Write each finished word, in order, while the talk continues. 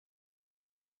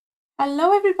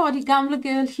Hello everybody, Gambler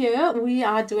Girl here. We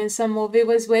are doing some more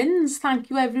viewers wins.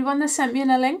 Thank you everyone that sent me in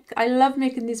a link. I love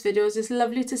making these videos. It's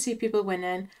lovely to see people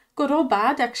winning. Good or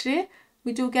bad actually.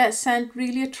 We do get sent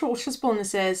really atrocious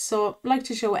bonuses. So I like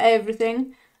to show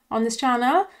everything on this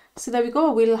channel. So there we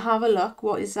go. We'll have a look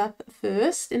what is up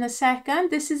first in a second.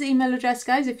 This is the email address,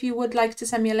 guys. If you would like to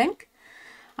send me a link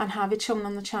and have it shown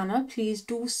on the channel, please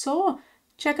do so.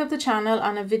 Check out the channel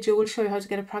and a video will show you how to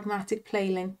get a pragmatic play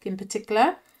link in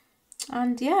particular.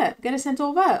 And yeah, get it sent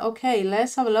over. Okay,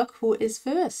 let's have a look who is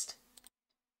first.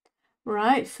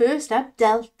 Right, first up,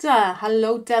 Delta.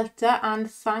 Hello, Delta, and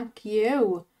thank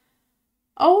you.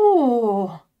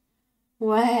 Oh,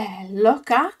 well, look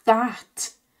at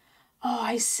that. Oh,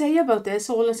 I say about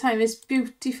this all the time. It's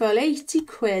beautiful. 80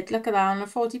 quid. Look at that on a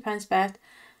 40 pence bet.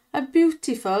 A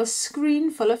beautiful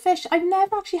screen full of fish. I've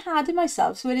never actually had it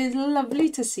myself, so it is lovely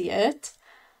to see it.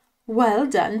 Well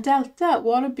done, Delta.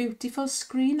 What a beautiful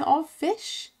screen of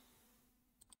fish.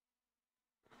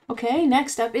 Okay,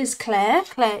 next up is Claire.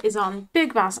 Claire is on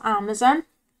Big Bass Amazon.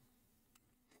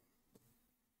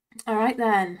 All right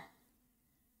then.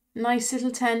 Nice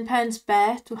little 10 pence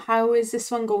bet. How is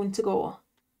this one going to go?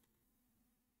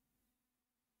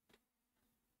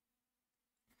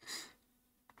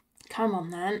 Come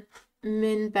on then.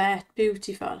 Min bet.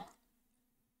 Beautiful.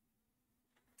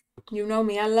 You know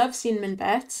me, I love seeing min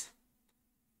bets.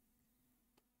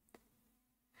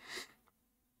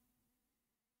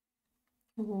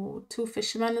 Oh, 2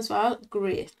 fishermen as well.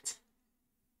 Great.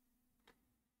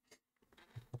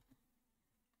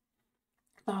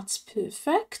 That's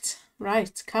perfect.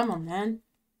 Right, come on then.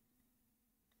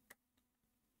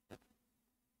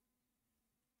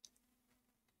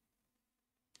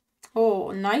 Oh,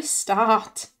 nice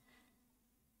start.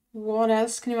 What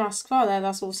else can you ask for there?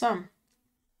 That's awesome.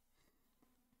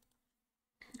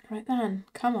 Right then,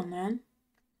 come on then.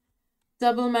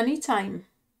 Double money time.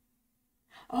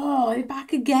 Oh, they're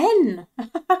back again.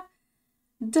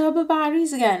 Double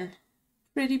Barry's again.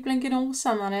 Pretty blinking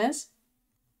awesome that is.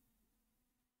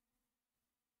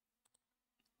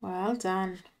 Well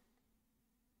done.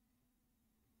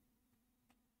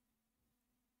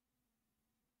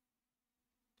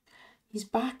 He's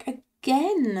back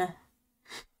again.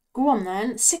 Go on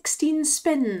then. 16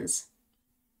 spins.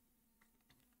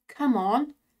 Come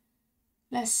on.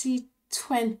 Let's see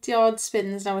 20 odd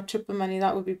spins now with triple money.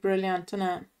 That would be brilliant,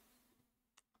 wouldn't it?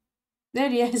 There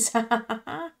he is.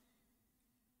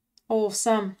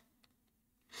 Awesome.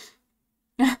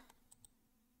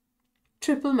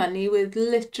 Triple money with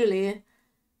literally,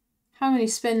 how many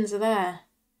spins are there?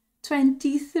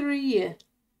 23.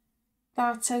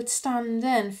 That's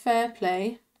outstanding. Fair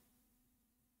play.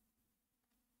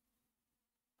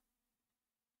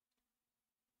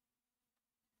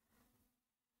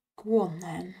 Go on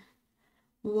then.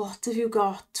 What have you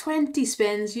got? 20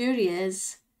 spins. Here he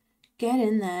is. Get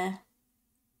in there.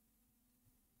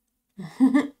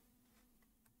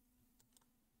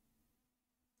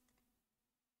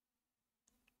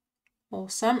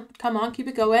 Awesome. Come on, keep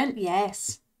it going.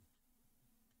 Yes.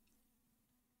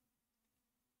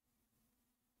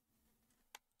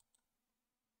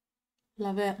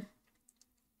 Love it.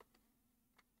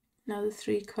 Another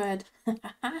 3 quid.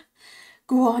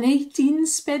 Go on, 18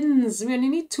 spins. We only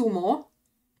need 2 more.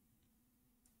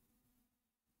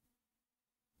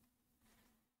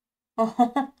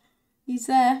 Oh, he's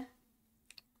there.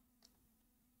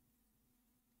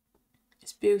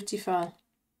 It's beautiful.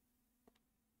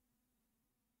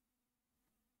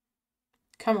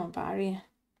 Come on, Barry.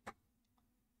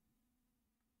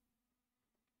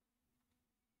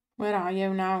 Where are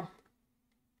you now?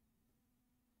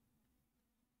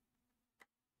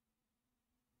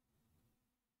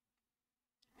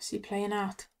 What's he playing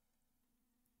at?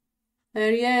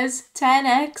 There he is.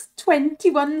 10x.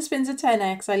 21 spins of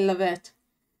 10x. I love it.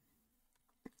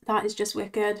 That is just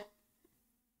wicked.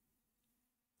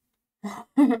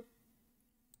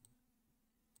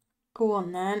 Go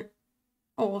on then.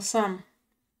 Awesome.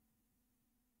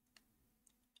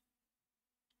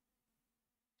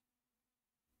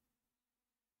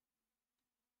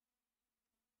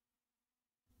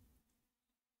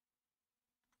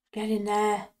 Get in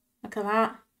there. Look at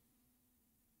that.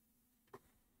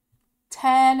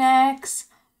 10x.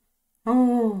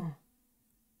 Oh.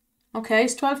 Okay,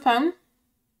 it's £12.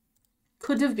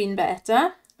 Could have been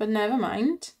better, but never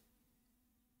mind.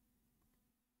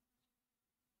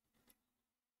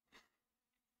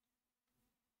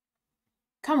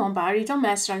 Come on, Barry, don't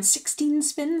mess around. 16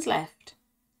 spins left.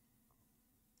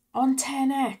 On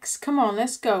 10x. Come on,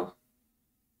 let's go.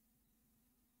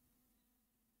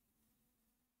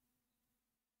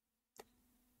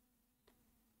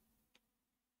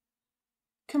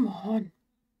 Come on.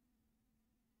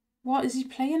 What is he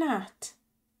playing at?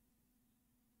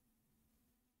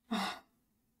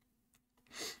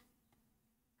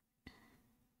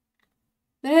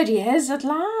 There he is at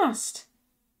last.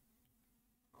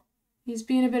 He's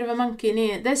being a bit of a monkey in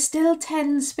here. There's still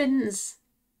 10 spins.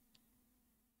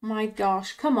 My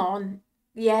gosh, come on.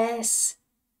 Yes.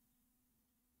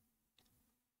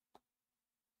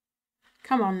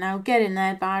 Come on now, get in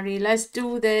there, Barry. Let's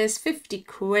do this. 50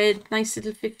 quid. Nice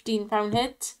little £15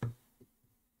 hit.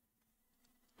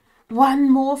 One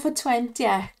more for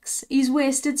 20x. He's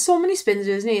wasted so many spins,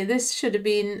 hasn't he? This should have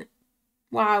been,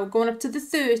 wow, going up to the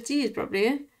 30s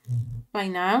probably by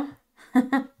now.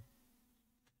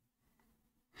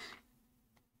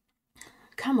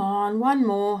 Come on, one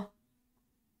more.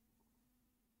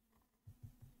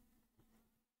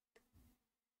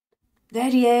 There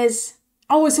he is.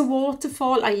 Oh, it's a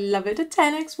waterfall. I love it. A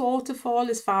 10x waterfall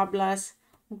is fabulous.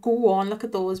 Go on, look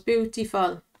at those.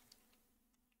 Beautiful.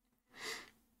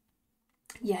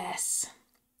 Yes.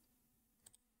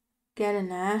 Get in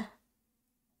there.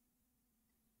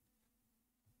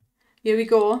 Here we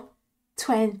go.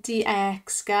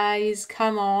 20x, guys.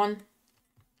 Come on.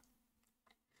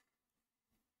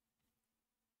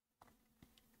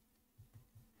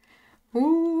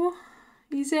 Ooh,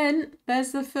 he's in.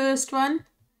 There's the first one.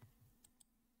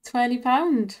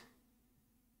 £20.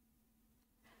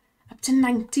 Up to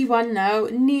 91 now.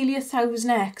 Nearly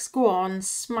 1,000x. Go on,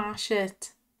 smash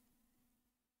it.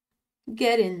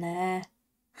 Get in there.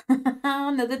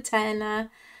 Another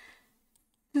tenner.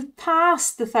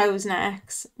 Past the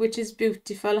 1,000x, which is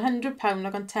beautiful. £100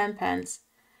 like on 10 pence.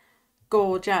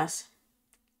 Gorgeous.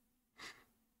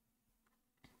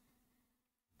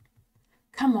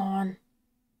 Come on.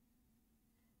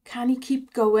 Can he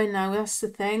keep going now? That's the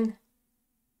thing.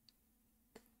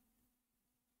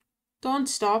 Don't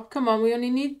stop. Come on, we only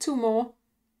need 2 more.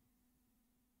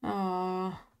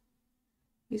 Oh,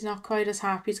 he's not quite as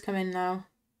happy to come in now.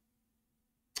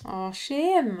 Oh,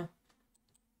 shame.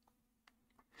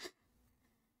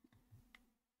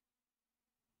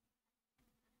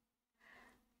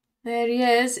 There he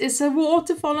is. It's a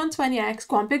waterfall on 20x.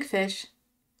 Go on, big fish.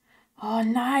 Oh,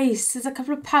 nice. There's a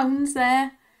couple of pounds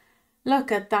there.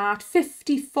 Look at that.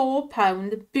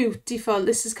 £54. Beautiful.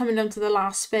 This is coming down to the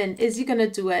last spin. Is he going to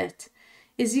do it?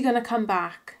 Is he going to come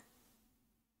back?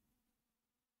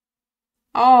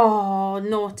 Oh,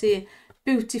 naughty.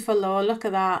 Beautiful though. Look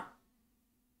at that.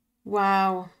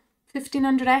 Wow.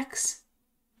 1500x.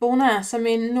 Bonus. I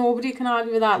mean, nobody can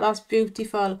argue with that. That's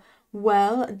beautiful.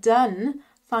 Well done.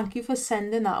 Thank you for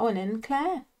sending that one in,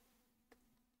 Claire.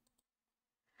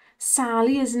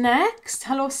 Sally is next.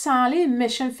 Hello, Sally.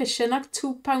 Mission fishing at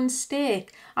 £2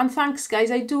 steak. And thanks,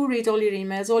 guys. I do read all your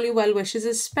emails, all your well wishes,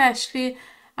 especially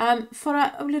for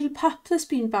a little pup that's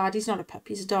been bad. He's not a pup,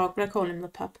 he's a dog, but I call him the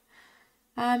pup.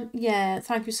 Yeah,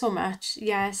 thank you so much.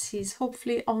 Yes, he's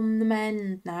hopefully on the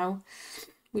mend now.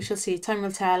 We shall see. Time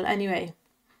will tell. Anyway,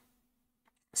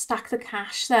 stack the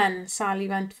cash then. Sally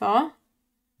went for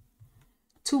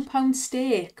 £2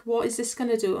 steak. What is this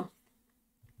going to do?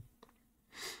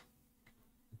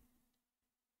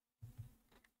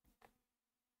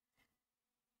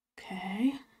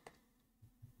 Okay.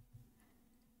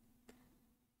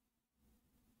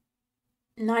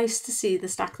 Nice to see the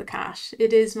stack the cash.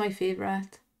 It is my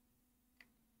favourite.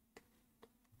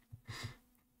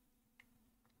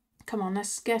 Come on,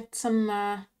 let's get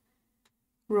some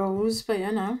rows by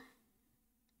you now.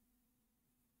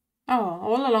 Oh,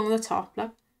 all along the top,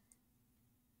 look.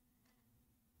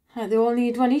 They all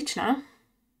need one each now.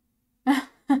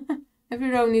 Every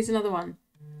row needs another one.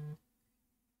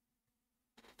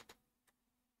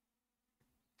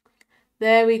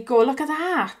 There we go. Look at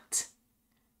that.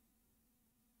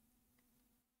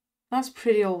 That's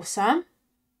pretty awesome.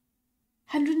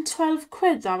 112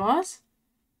 quid that was.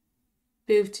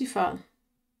 Beautiful.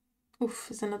 Oof,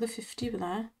 there's another 50 over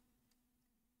there.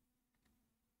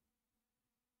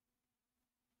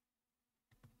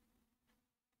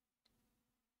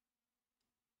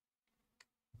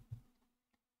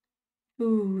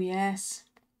 Ooh, yes.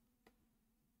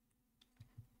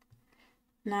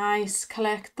 Nice,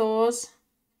 collect those.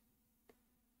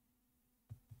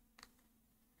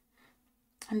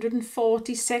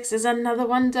 146, there's another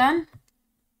one done.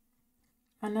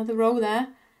 Another row there.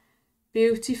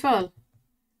 Beautiful.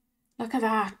 Look at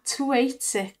that,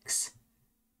 286.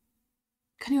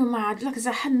 Can you imagine? Look, it's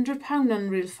 £100 on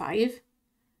reel 5.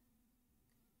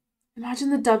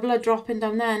 Imagine the doubler dropping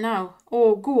down there now.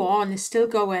 Oh, go on, it's still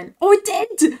going. Oh, it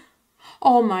did!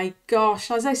 Oh my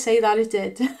gosh, as I say that, it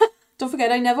did. Don't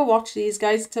forget, I never watch these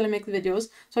guys until I make the videos,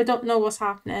 so I don't know what's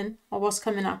happening or what's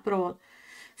coming up at all.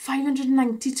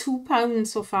 £592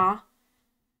 so far.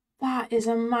 That is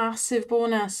a massive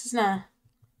bonus, isn't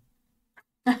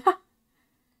it?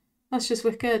 That's just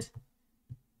wicked.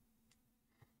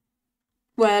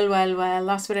 Well,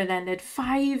 that's where it ended.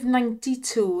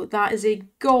 £592. That is a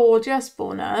gorgeous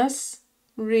bonus.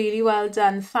 Really well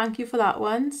done. Thank you for that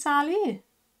one, Sally.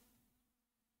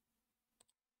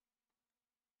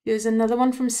 Here's another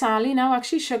one from Sally now.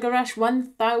 Actually, Sugar Rush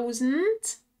 1000.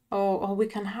 Oh, we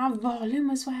can have volume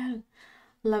as well.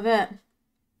 Love it.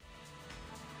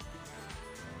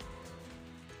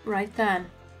 Right then.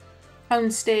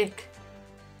 Pound steak.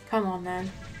 Come on then.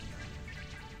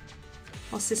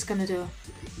 What's this gonna do?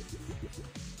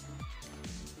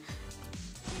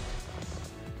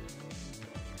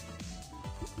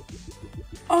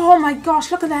 Oh my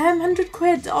gosh, look at them, 100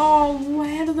 quid. Oh,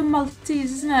 where are the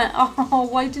multis, isn't it? Oh,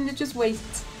 why didn't it just wait?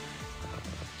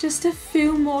 Just a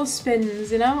few more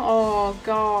spins, you know? Oh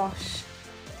gosh.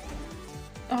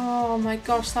 Oh my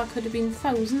gosh, that could have been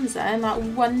thousands there in that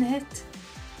one hit.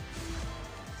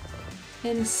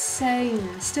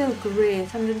 Insane. Still great,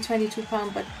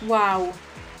 £122, but wow.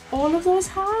 All of those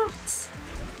hearts.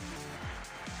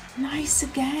 Nice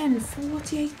again,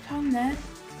 £48 there.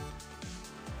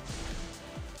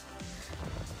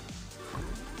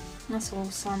 That's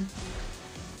awesome.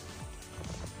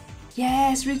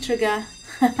 Yes, retrigger.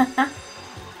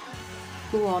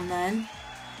 Go on then.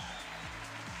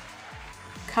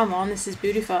 Come on, this is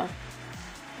beautiful.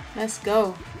 Let's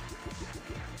go.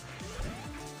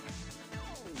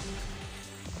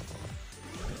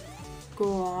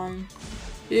 Go on.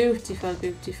 Beautiful,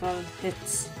 beautiful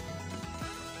hits.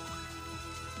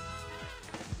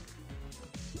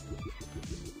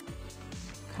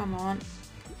 Come on.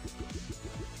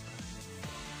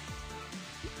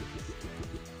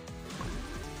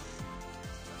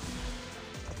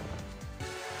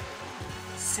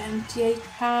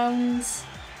 £78.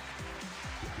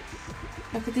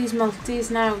 Look at these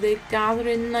multis now, they're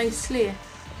gathering nicely.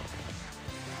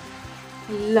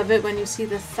 I love it when you see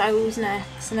the 1000x,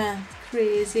 isn't it?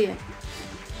 Crazy.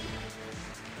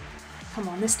 Come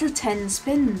on, there's still 10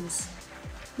 spins.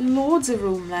 Loads of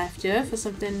room left here for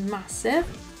something massive.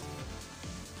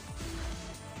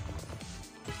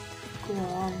 Go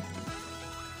on.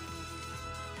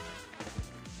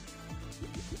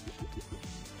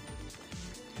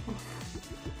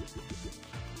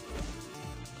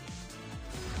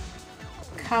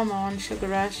 Come on, Sugar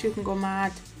Rush, you can go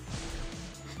mad.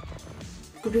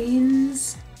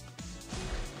 Greens.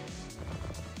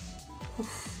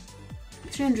 Oof.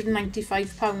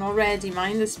 £395 already,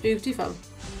 mine. That's beautiful.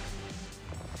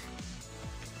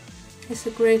 It's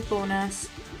a great bonus.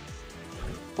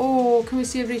 Oh, can we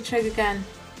see a retrig again?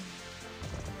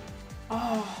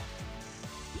 Oh.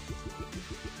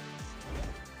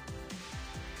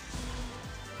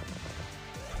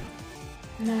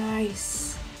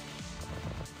 Nice.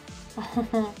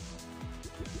 Oh.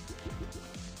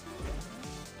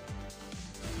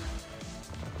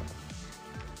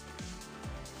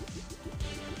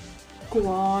 Go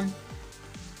on.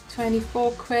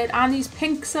 24 quid. And these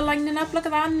pinks are lining up. Look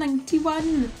at that.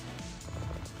 91.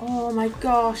 Oh my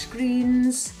gosh.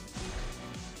 Greens.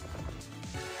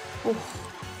 Oh.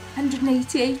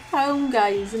 £188,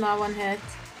 guys, in that one hit.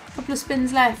 Couple of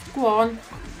spins left. Go on.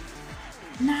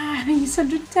 Nice.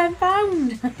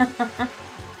 £110.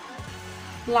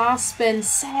 Last spin.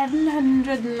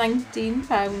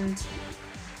 £719.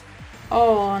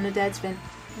 Oh, on a dead spin.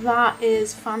 That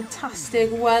is fantastic.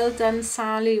 Well done,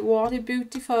 Sally. What a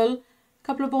beautiful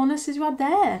couple of bonuses you had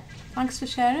there. Thanks for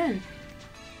sharing.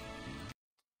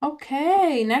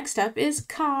 Okay, next up is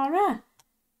Cara.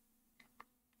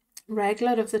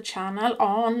 Regular of the channel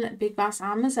on Big Bass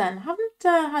Amazon. Haven't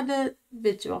had a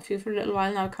video off you for a little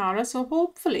while now, Cara, so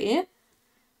hopefully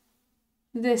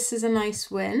this is a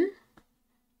nice win.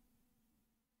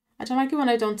 I don't like it when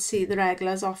I don't see the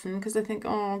regulars often because I think,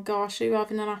 oh gosh, are you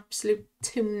having an absolute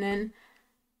tuning?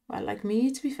 Well, like me,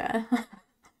 to be fair.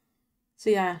 So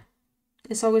yeah,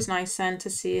 it's always nice then to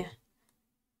see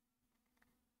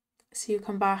you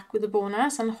come back with a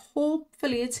bonus, and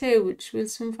hopefully it's huge. We'll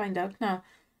soon find out now.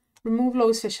 Remove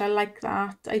Lowe's fish, I like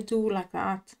that. I do like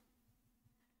that.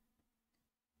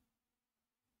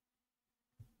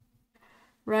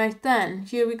 Right then,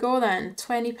 here we go then.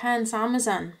 20p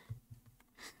Amazon.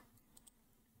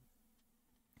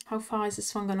 How far is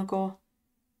this one going to go?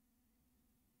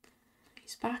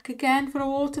 He's back again for a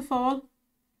waterfall.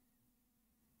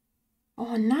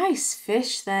 Oh, nice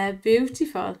fish there.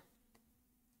 Beautiful.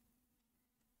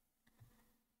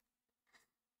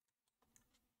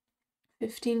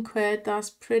 £15.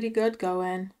 That's pretty good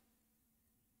going.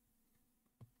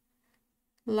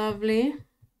 Lovely.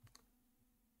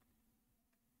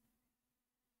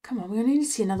 Come on, we only need to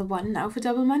see another one now for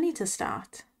double money to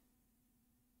start.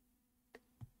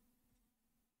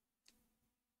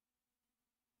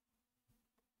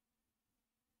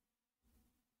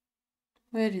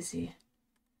 Where is he?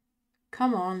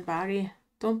 Come on, Barry.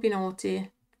 Don't be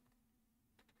naughty.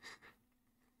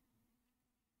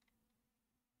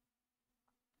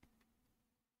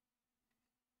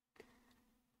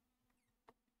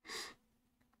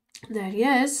 There he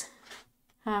is.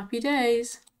 Happy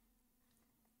days.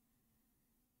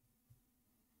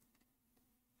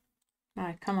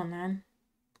 Right, come on then.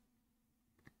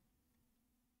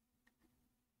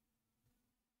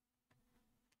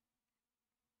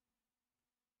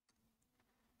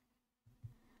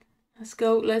 Let's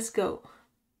go, let's go.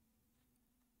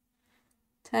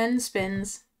 10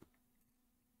 spins.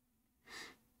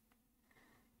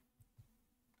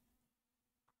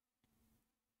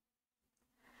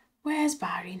 Where's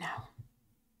Barry now?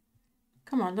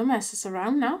 Come on, don't mess us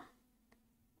around now.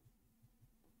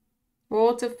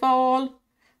 Waterfall.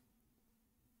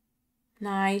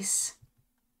 Nice.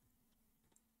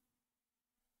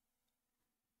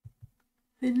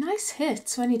 They're nice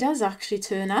hits when he does actually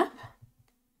turn up.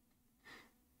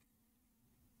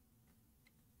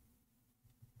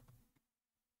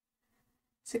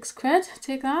 £6,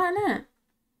 take that, innit?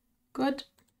 Good.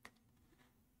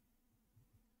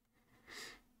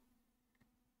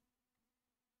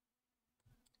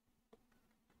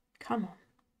 Come on.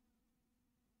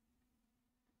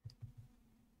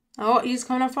 Oh, he's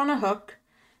coming off on a hook.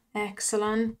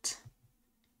 Excellent.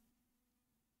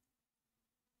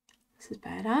 This is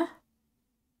better.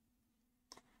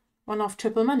 One off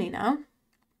triple money now.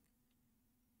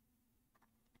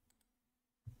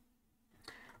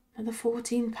 Another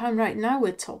 £14 right now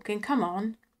we're talking. Come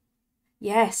on.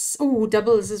 Yes. Oh,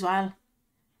 doubles as well.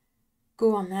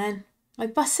 Go on then.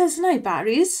 Like buses, no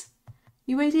Barry's.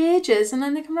 You wait ages and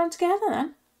then they come round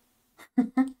together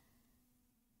then.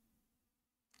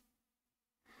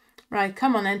 Right,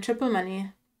 come on then, triple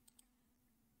money.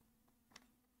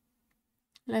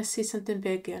 Let's see something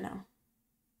big here now.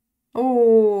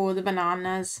 Oh, the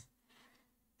bananas.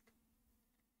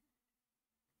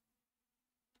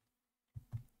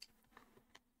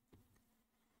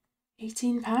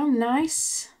 £18,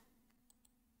 nice.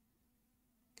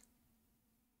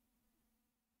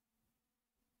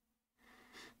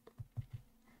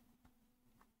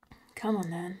 Come on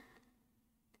then.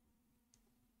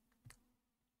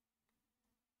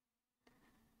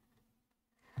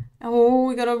 Oh,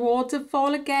 we got a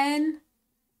waterfall again.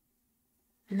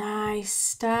 Nice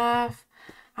stuff.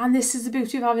 And this is the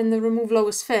beauty of having the remove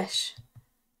lowest fish.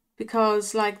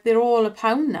 Because, like, they're all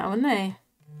 £1 now, aren't they?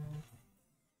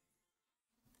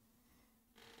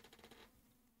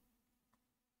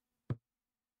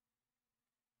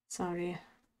 Sorry.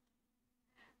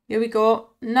 Here we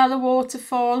go. Another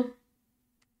waterfall.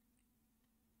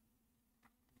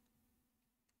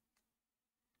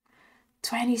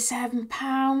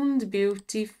 £27.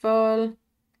 Beautiful.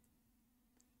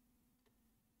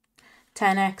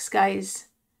 10x, guys.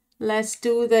 Let's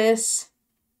do this.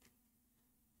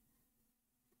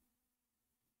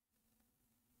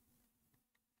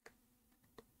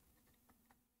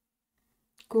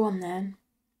 Go on then.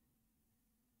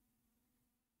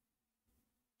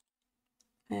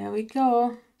 There we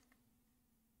go.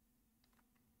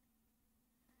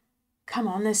 Come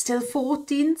on, there's still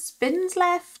 14 spins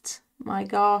left. My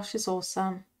gosh, it's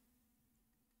awesome.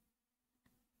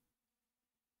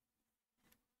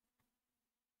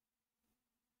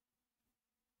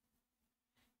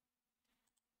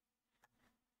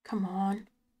 Come on.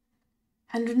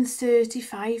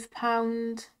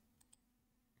 £135.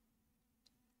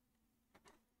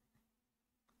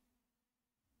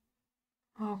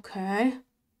 Okay.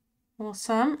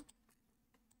 Awesome.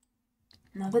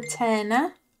 Another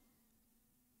tenner.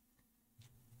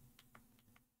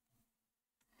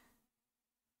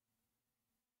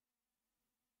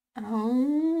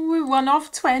 Oh, we won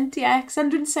off 20x,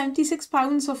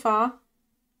 £176 so far.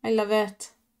 I love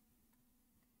it.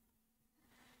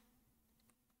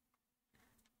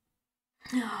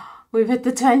 We've hit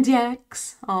the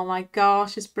 20x. Oh my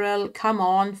gosh, it's brilliant. Come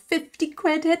on,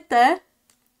 £50 hit there.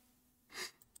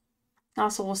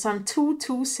 That's awesome.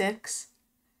 226.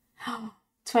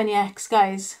 20x,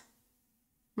 guys.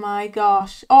 My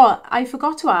gosh. Oh, I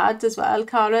forgot to add as well.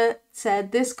 Cara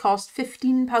said this cost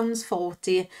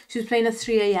 £15.40. She was playing at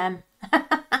 3 AM.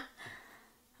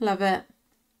 Love it.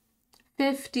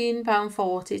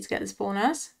 £15.40 to get this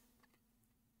bonus.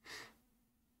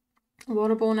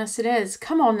 What a bonus it is.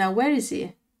 Come on now, where is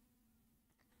he?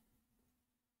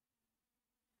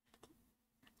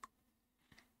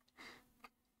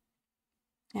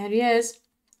 There he is.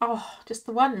 Oh, just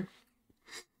the one.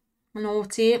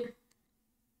 Naughty.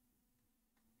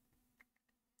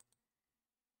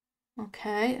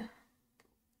 Okay.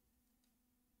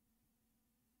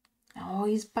 Oh,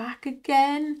 he's back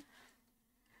again.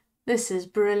 This is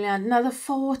brilliant. Another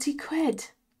 40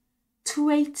 quid.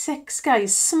 286,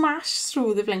 guys. Smash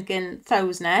through the blinking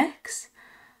 1000x.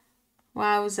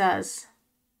 Wowzers.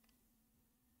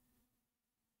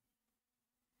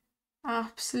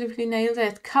 Absolutely nailed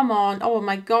it. Come on. Oh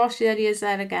my gosh, there he is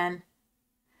there again.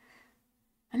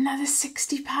 Another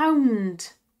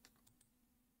 £60.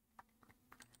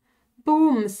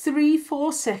 Boom,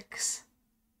 346.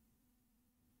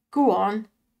 Go on.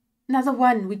 Another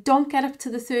one. We don't get up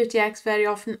to the 30x very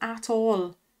often at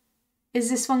all. Is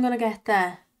this one going to get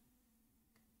there?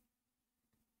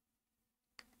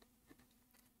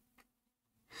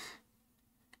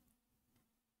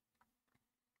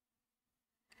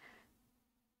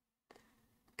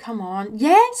 Come on.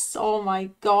 Yes! Oh my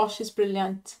gosh, it's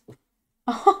brilliant.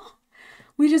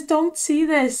 We just don't see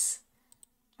this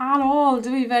at all,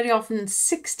 do we, very often?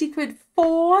 60 quid,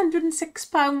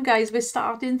 £406, guys. We're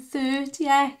starting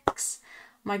 30x.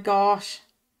 My gosh.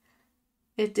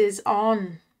 It is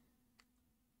on.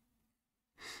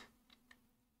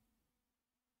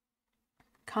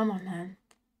 Come on then.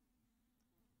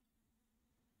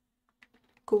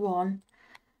 Go on.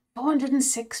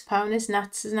 £406 is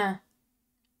nuts, isn't it?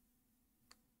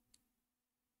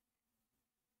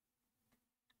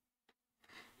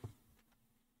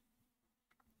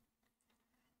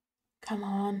 Come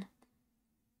on.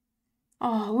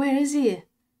 Oh, where is he?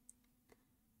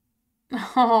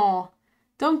 Oh,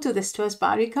 don't do this to us,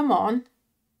 Barry. Come on.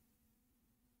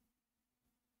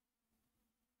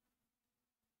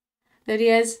 There he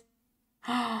is.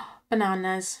 Oh,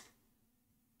 bananas.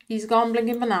 He's gone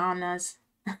blinking bananas.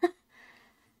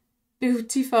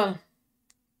 Beautiful.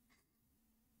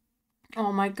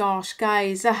 Oh my gosh,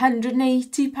 guys.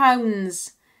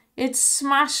 £180. It's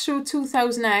smashed through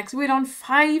 2000x. We're on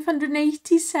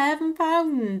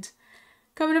 £587.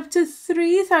 Coming up to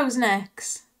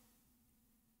 3000x.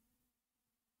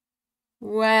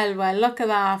 Well, look at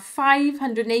that.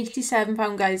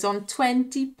 £587, guys, on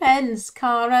 20 pence.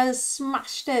 Cara's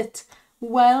smashed it.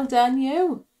 Well done,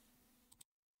 you.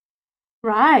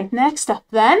 Right, next up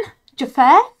then.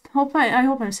 Jafet. I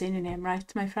hope I'm saying your name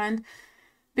right, my friend.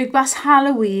 Big Bass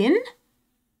Halloween.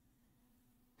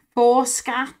 4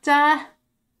 scatter.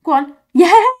 Go on.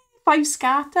 Yeah, 5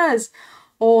 scatters.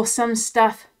 Awesome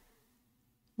stuff.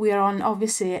 We are on,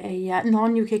 obviously, a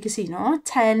non-UK casino.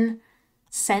 10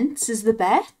 cents is the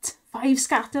bet. 5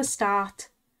 scatters start.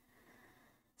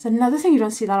 It's another thing you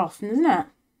don't see that often, isn't it?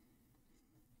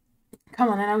 Come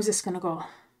on, then, how's this going to go?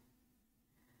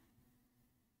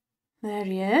 There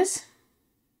he is.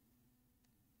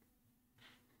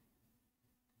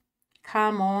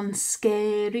 Come on,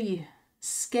 scary.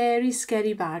 Scary,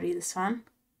 scary Barry, this one.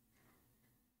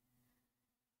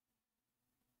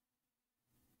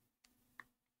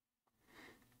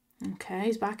 Okay,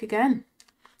 he's back again.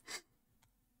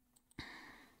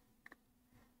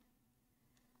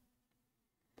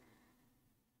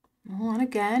 Oh, and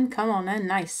again. Come on then,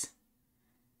 nice.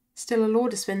 Still a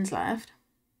load of spins left.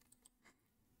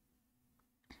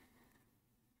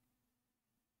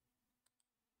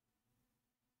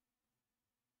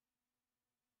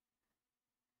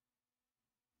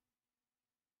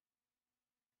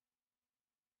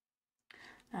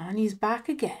 And he's back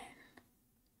again.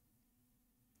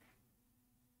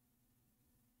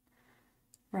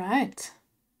 Right.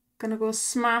 Gonna go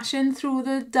smashing through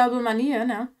the double money here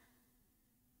now.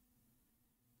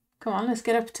 Come on, let's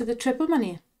get up to the triple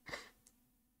money.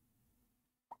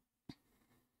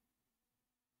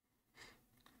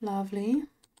 Lovely.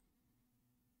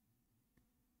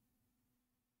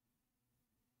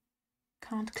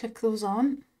 Can't click those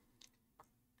on.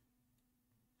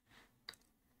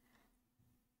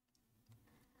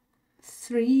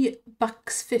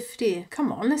 $3.50.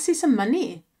 Come on, let's see some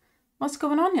money. What's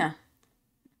going on here?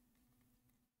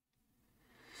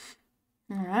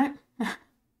 All right.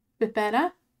 Bit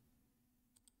better.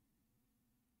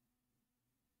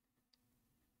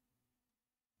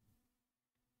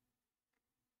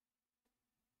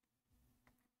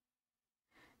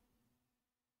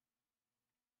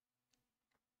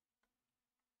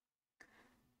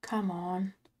 Come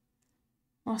on.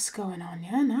 What's going on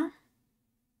here now?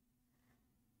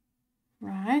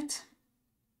 Right.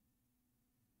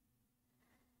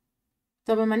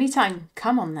 Double money time.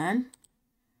 Come on then.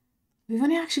 We've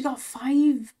only actually got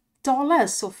 $5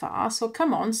 so far. So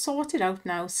come on, sort it out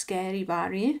now, scary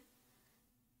Barry.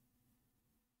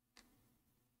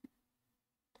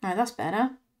 Right, that's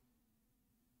better.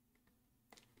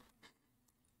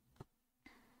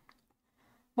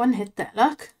 One hit there,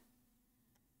 look.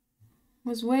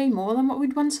 Was way more than what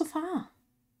we'd won so far.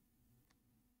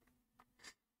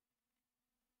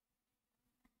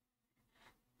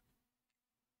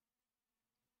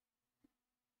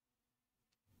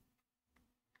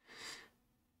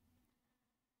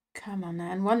 Come on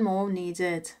then, one more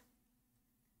needed.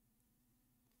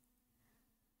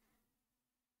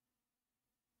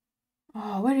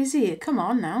 Oh, where is he? Come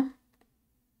on now.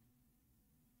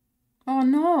 Oh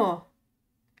no.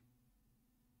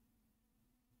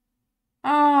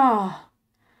 Ah.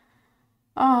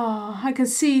 Oh, I can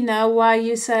see now why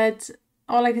you said,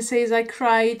 all I can say is I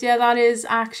cried. Yeah, that is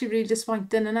actually really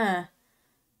disappointing, isn't it?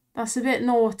 That's a bit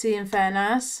naughty in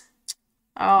fairness.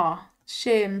 Oh,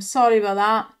 shame. Sorry about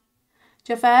that.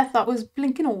 Japheth, that was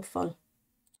blinking awful.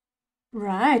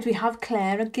 Right, we have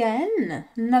Claire again.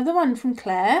 Another one from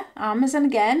Claire. Amazon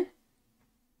again.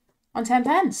 On 10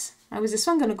 pence. How is this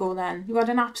one going to go then? You had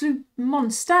an absolute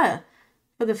monster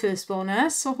for the first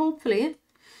bonus. So hopefully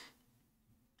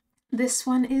this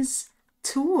one is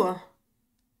 2.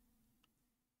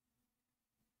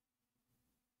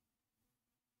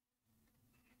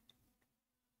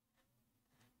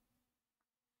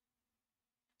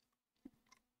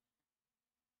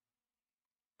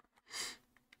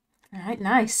 Right,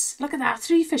 nice. Look at that.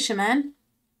 3 fishermen.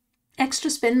 Extra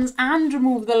spins and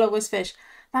remove the lowest fish.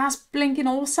 That's blinking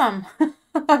awesome.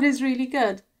 That is really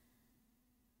good.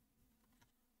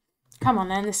 Come on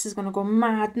then, this is going to go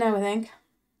mad now, I think.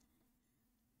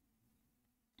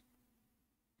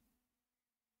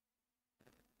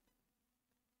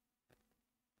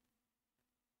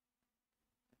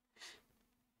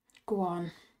 Go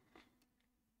on.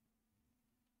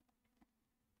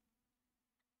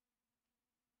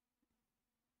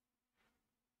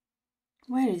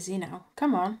 Where is he now?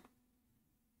 Come on.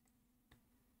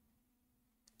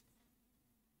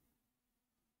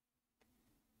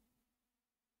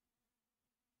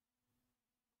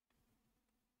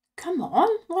 Come on,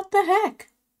 what the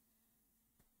heck?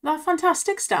 That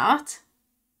fantastic start.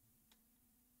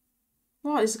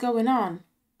 What is going on?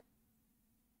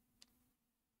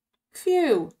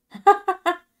 Phew.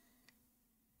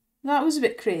 That was a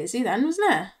bit crazy then,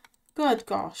 wasn't it? Good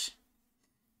gosh.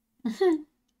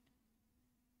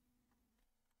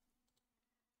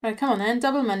 Right, come on then,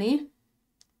 double money.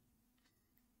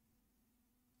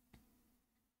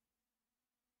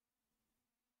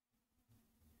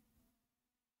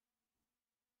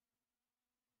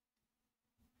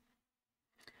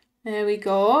 There we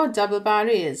go, double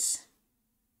barriers.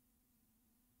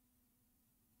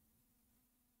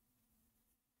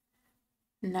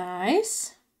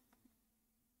 Nice.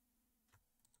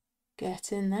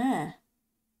 Get in there.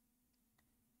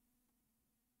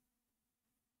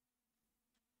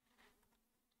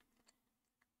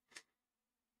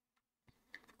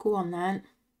 Go on then.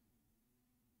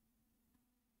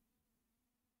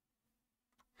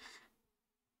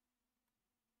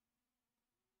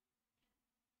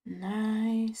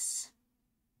 Nice.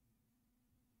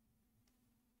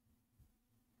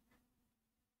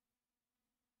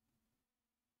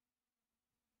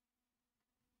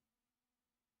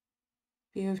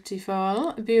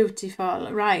 Beautiful,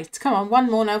 beautiful. Right, come on, one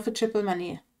more now for triple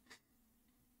money.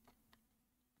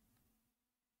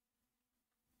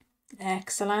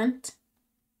 Excellent.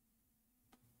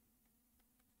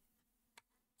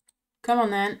 Come on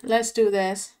then, let's do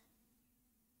this.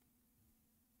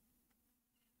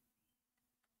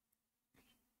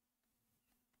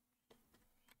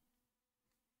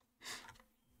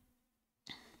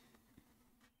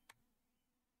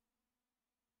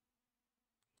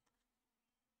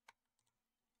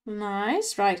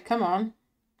 Nice, right, come on.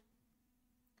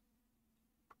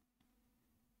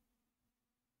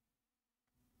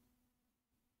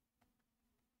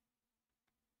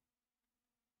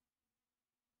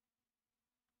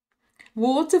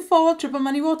 Waterfall, triple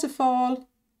money waterfall.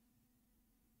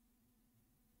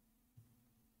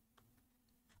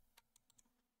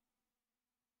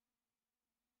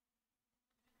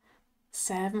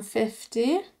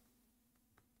 £7.50.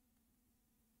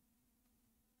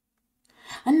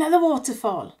 Another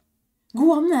waterfall.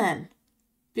 Go on then.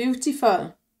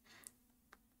 Beautiful.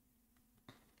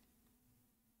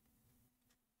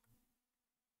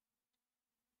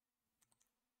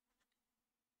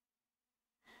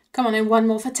 Come on in, one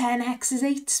more for 10x. There's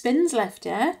 8 spins left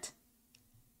yet.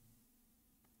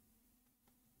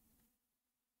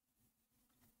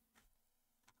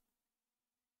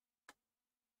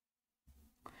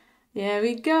 Here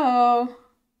we go.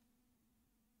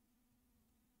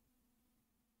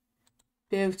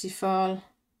 Beautiful.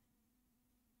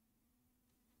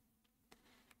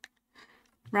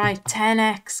 Right,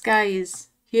 10x, guys.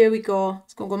 Here we go.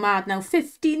 It's going to go mad now.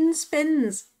 15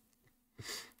 spins.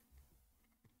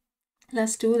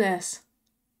 Let's do this.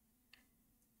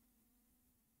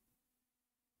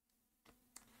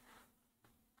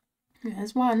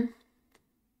 There's one.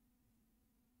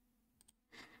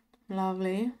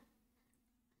 Lovely.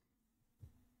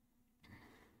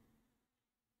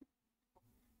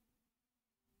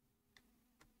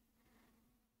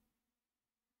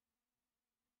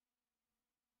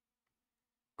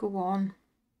 Go on.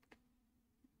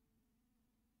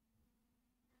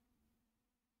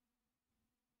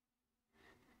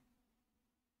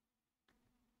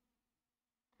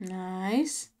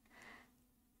 Nice.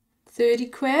 30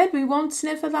 quid. We won't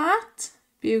sniff of that.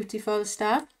 Beautiful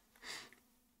stuff.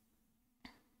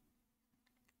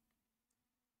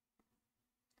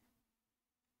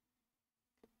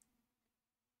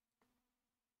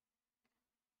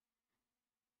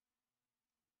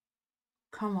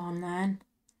 Come on then.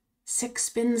 6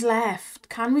 spins left.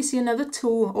 Can we see another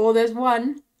 2? Oh, there's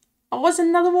one. Oh, there's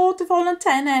another waterfall on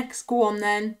 10x. Go on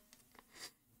then.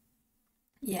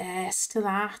 Yes, to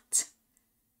that.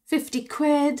 50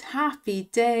 quid. Happy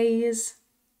days.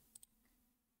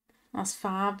 That's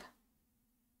fab.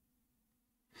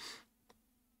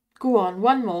 Go on,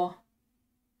 one more.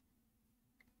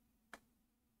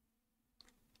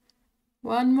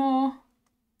 One more.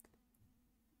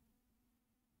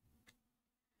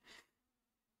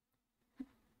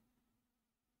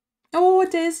 Oh,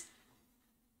 it is.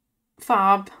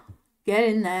 Fab. Get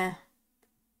in there.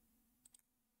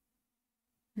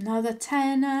 Another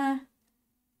tenner.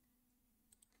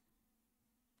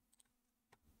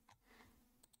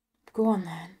 Go on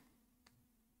then.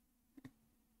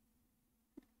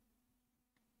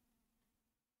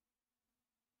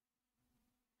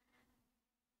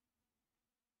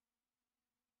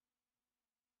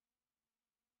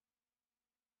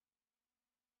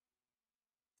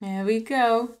 There we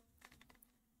go.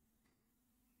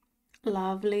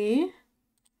 Lovely.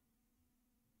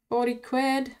 40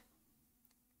 quid.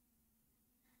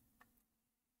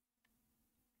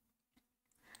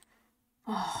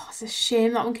 Oh, it's a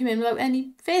shame that one came in without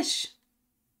any fish.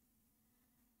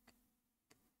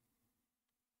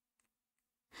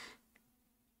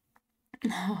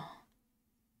 Oh.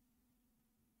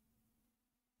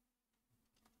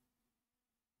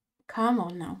 Come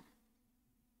on now.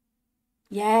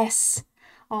 Yes.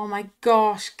 Oh my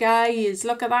gosh, guys,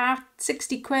 look at that.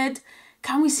 60 quid.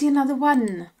 Can we see another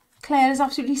one? Claire is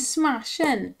absolutely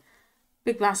smashing.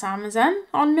 Big Glass Amazon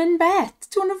on min bet.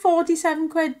 247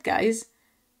 quid, guys.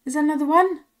 Is there another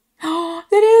one? Oh,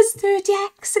 there is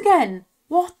 30x again.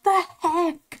 What the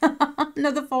heck?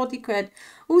 Another 40 quid.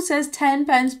 Who says 10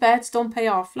 pence bets don't pay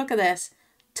off? Look at this.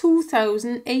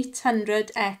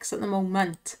 2,800x at the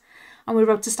moment. And we're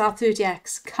about to start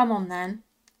 30x. Come on then.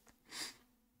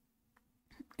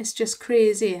 It's just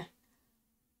crazy.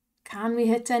 Can we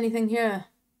hit anything here?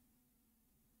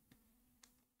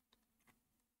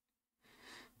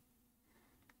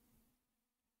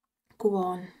 Go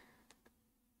on.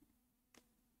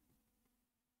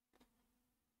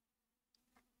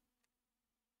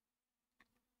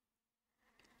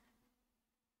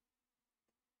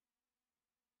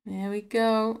 There we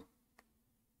go.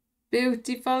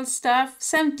 Beautiful stuff.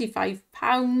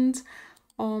 £75.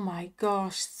 Oh my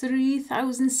gosh.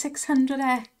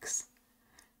 3,600x.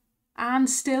 And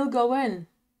still going.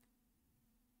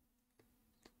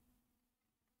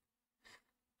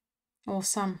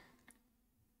 Awesome.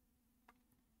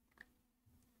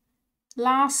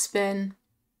 Last spin.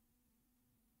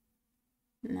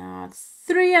 No,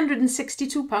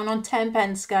 £362 on 10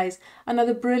 pence, guys.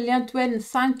 Another brilliant win.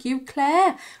 Thank you,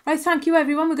 Claire. Right, thank you,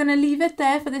 everyone. We're going to leave it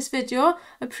there for this video.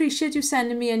 Appreciate you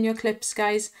sending me in your clips,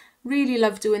 guys. Really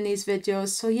love doing these videos.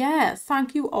 So, yeah,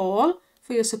 thank you all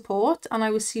for your support, and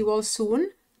I will see you all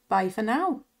soon. Bye for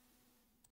now.